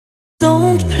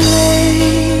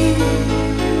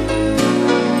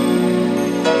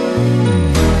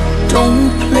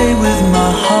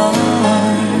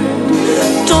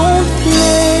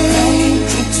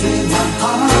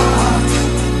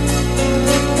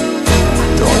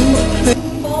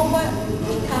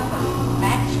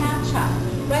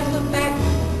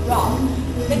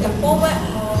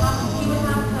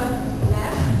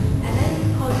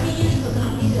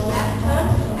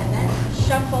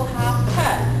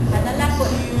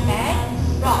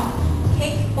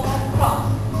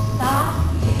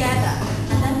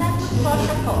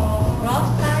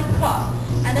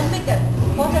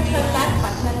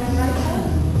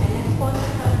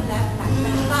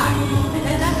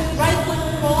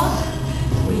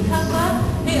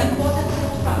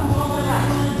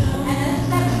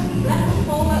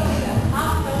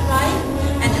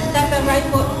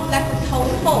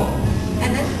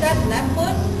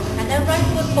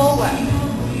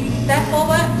step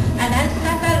forward, and then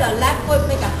step back the left foot,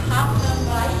 make a half turn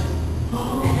right,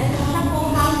 and then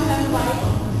shuffle half turn right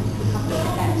to complete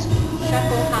the dance.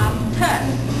 Shuffle half turn,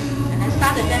 and then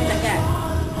start the dance again.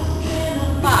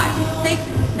 5, 6,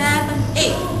 7,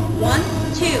 8. 1,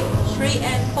 2, 3,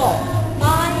 and 4.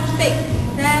 5, 6,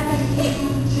 7, 8.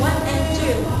 1 and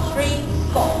 2, 3,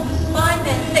 4.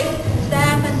 5 and 6,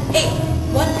 7, 8.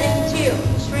 1 and 2,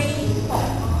 3, 4.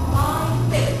 5,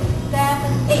 6,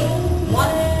 7, 8. 1,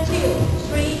 2,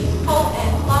 3, 4,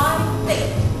 and 5, 6,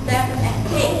 7, and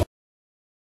 8.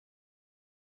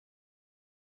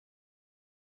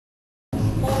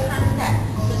 4 hand step.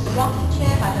 Just rocking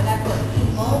chair by the left foot.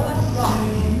 Over, rock,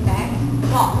 back,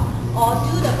 rock.